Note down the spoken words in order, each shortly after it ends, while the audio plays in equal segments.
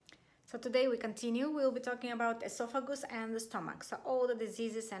So today we continue. We'll be talking about esophagus and the stomach. So all the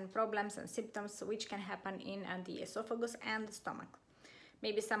diseases and problems and symptoms which can happen in the esophagus and the stomach.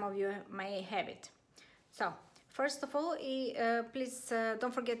 Maybe some of you may have it. So first of all, please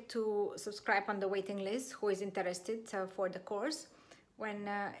don't forget to subscribe on the waiting list who is interested for the course. When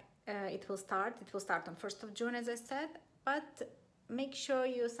it will start on 1st of June, as I said, but make sure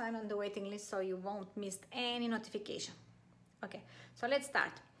you sign on the waiting list so you won't miss any notification. Okay, so let's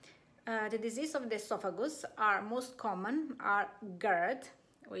start. The disease of the esophagus are most common are GERD,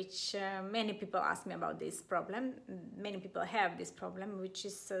 which many people ask me about this problem. Many people have this problem, which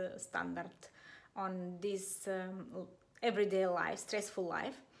is standard on this everyday life, stressful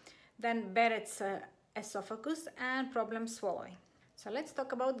life. Then Barrett's esophagus and problem swallowing. So let's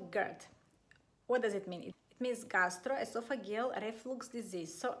talk about GERD. What does it mean? It means gastroesophageal reflux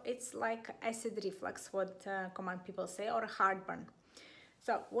disease. So it's like acid reflux, what common people say, or heartburn.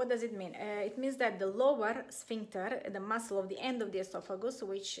 So what does it mean? It means that the lower sphincter, the muscle of the end of the esophagus,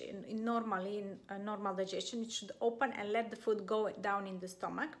 which normally in normal digestion, it should open and let the food go down in the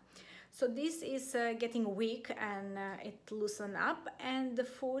stomach. So this is getting weak and it loosens up, and the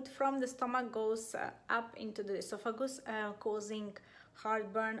food from the stomach goes up into the esophagus, causing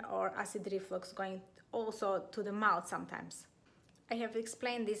heartburn or acid reflux, going also to the mouth sometimes. I have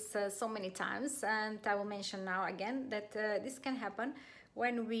explained this so many times, and I will mention now again that this can happen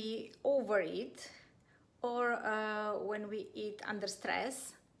when we overeat, or when we eat under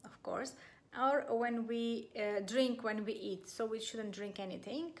stress, of course, or when we drink when we eat. So we shouldn't drink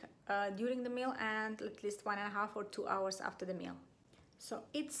anything during the meal and at least 1.5 or 2 hours after the meal. So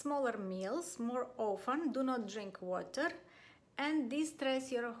eat smaller meals more often, do not drink water, and de-stress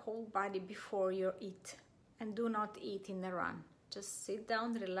your whole body before you eat, and do not eat in a run. Just sit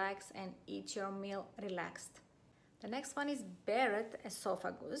down, relax, and eat your meal relaxed. The next one is Barrett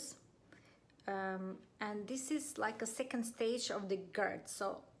esophagus, and this is like a second stage of the GERD.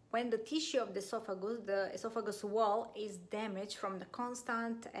 So when the tissue of the esophagus wall is damaged from the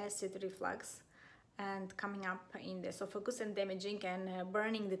constant acid reflux and coming up in the esophagus and damaging and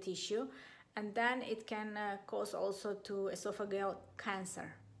burning the tissue, and then it can cause also to esophageal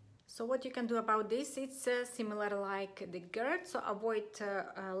cancer. So what you can do about this, it's similar like the GERD. So avoid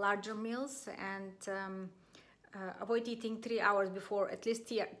larger meals and avoid eating 3 hours before, at least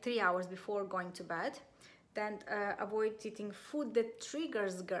 3 hours before going to bed. Then avoid eating food that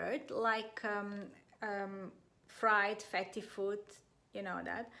triggers GERD, like fried, fatty food, you know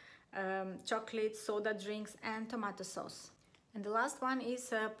that, chocolate, soda drinks, and tomato sauce. And the last one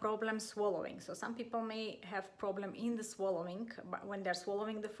is problem swallowing. So some people may have problem in the swallowing when they're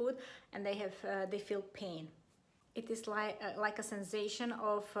swallowing the food, and they feel pain. It is like a sensation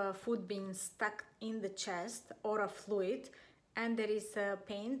of food being stuck in the chest or a fluid, and there is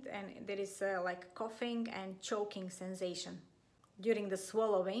pain, and there is like coughing and choking sensation during the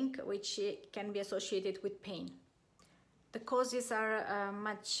swallowing, which can be associated with pain. The causes are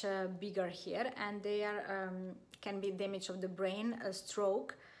much bigger here, and they are can be damage of the brain, a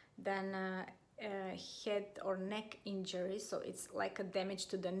stroke, then head or neck injury. So it's like a damage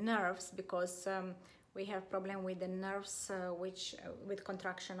to the nerves, because we have problem with the nerves, with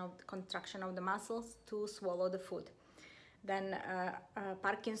contraction of the muscles to swallow the food. Then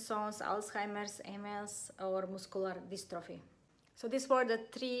Parkinson's, Alzheimer's, MS, or muscular dystrophy. So these were the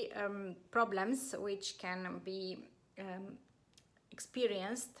three problems which can be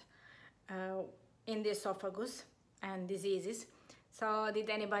experienced in the esophagus and diseases. So did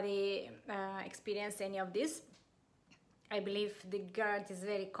anybody experience any of this? I believe the GERD is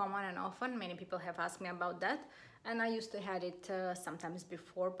very common and often. Many people have asked me about that, and I used to have it sometimes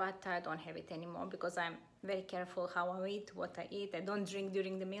before, but I don't have it anymore because I'm very careful how I eat, what I eat. I don't drink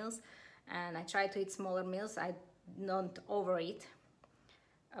during the meals, and I try to eat smaller meals. I don't overeat,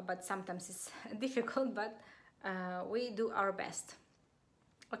 but sometimes it's difficult, but we do our best.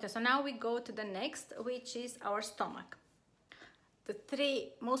 Okay, so now we go to the next, which is our stomach. The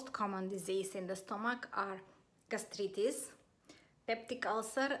three most common diseases in the stomach are gastritis, peptic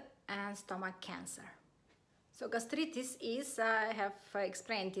ulcer, and stomach cancer. So gastritis is, I have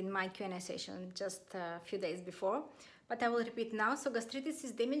explained in my Q&A session just a few days before, but I will repeat now. So gastritis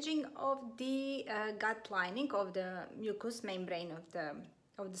is damaging of the gut lining, of the mucous membrane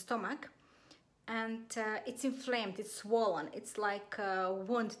of the stomach, and it's inflamed, it's swollen, it's like a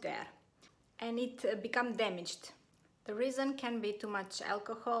wound there, and it becomes damaged. The reason can be too much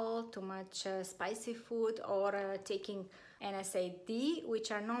alcohol, too much spicy food, or taking NSAID,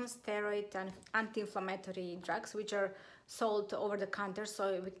 which are non-steroid and anti-inflammatory drugs, which are sold over the counter.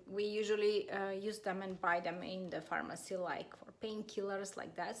 So we usually use them and buy them in the pharmacy, like for painkillers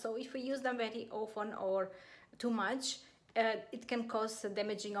like that. So if we use them very often or too much, it can cause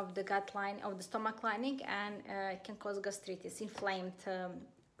damaging of the gut line, of the stomach lining, and it can cause gastritis, inflamed,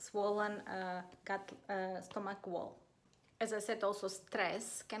 swollen gut stomach wall. As I said, also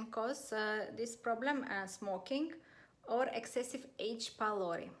stress can cause this problem, smoking or excessive H.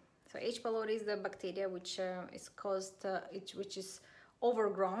 pylori. So H. pylori is the bacteria which is caused, which is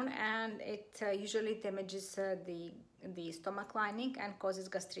overgrown, and it usually damages the stomach lining and causes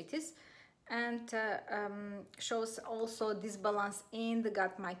gastritis, and shows also disbalance in the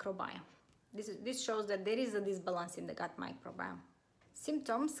gut microbiome. This shows that there is a disbalance in the gut microbiome.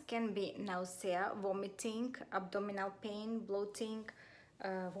 Symptoms can be nausea, vomiting, abdominal pain, bloating,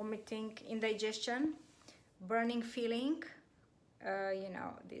 vomiting, indigestion, burning feeling,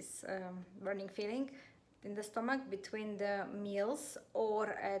 this burning feeling in the stomach between the meals or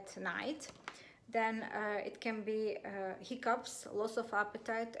at night. Then it can be hiccups, loss of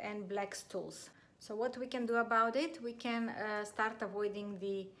appetite, and black stools. So what we can do about it? We can start avoiding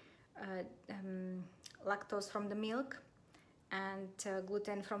the lactose from the milk, and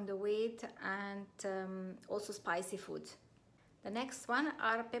gluten from the wheat, and also spicy food. The next one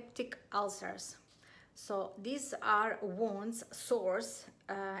are peptic ulcers. So these are wounds, sores,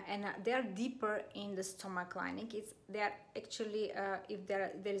 and they are deeper in the stomach lining. They are actually, if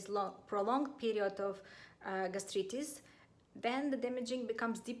there is prolonged period of gastritis, then the damaging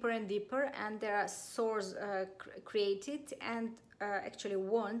becomes deeper and deeper, and there are sores created, and actually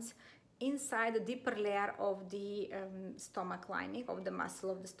wounds inside the deeper layer of the stomach lining, of the muscle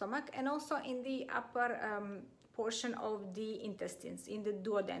of the stomach, and also in the upper portion of the intestines, in the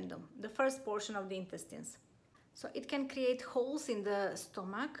duodenum, the first portion of the intestines. So it can create holes in the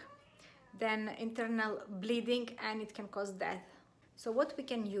stomach, then internal bleeding, and it can cause death. So what we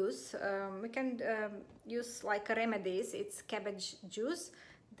can use? We can use like remedies. It's cabbage juice,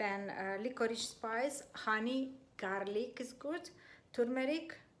 then licorice spice, honey, garlic is good,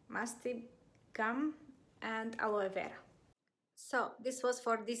 turmeric, mastic gum, and aloe vera. So this was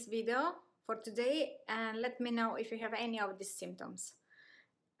for this video for today, and let me know if you have any of these symptoms.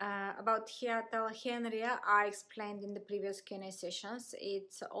 About hiatalhianuria, I explained in the previous Q&A sessions.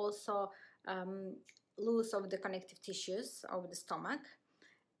 It's also loss of the connective tissues of the stomach,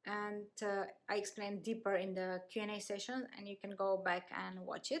 and I explained deeper in the Q&A session, and you can go back and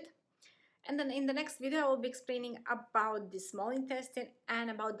watch it. And then in the next video I will be explaining about the small intestine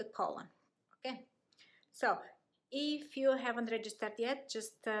and about the colon. Okay, so if you haven't registered yet,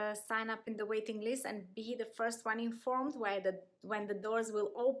 just sign up in the waiting list and be the first one informed when the doors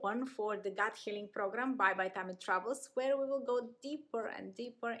will open for the gut healing program Bye Bye Tummy Troubles, where we will go deeper and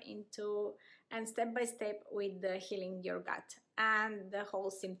deeper into and step by step with the healing your gut, and the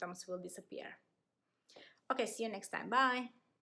whole symptoms will disappear. Okay, see you next time. Bye.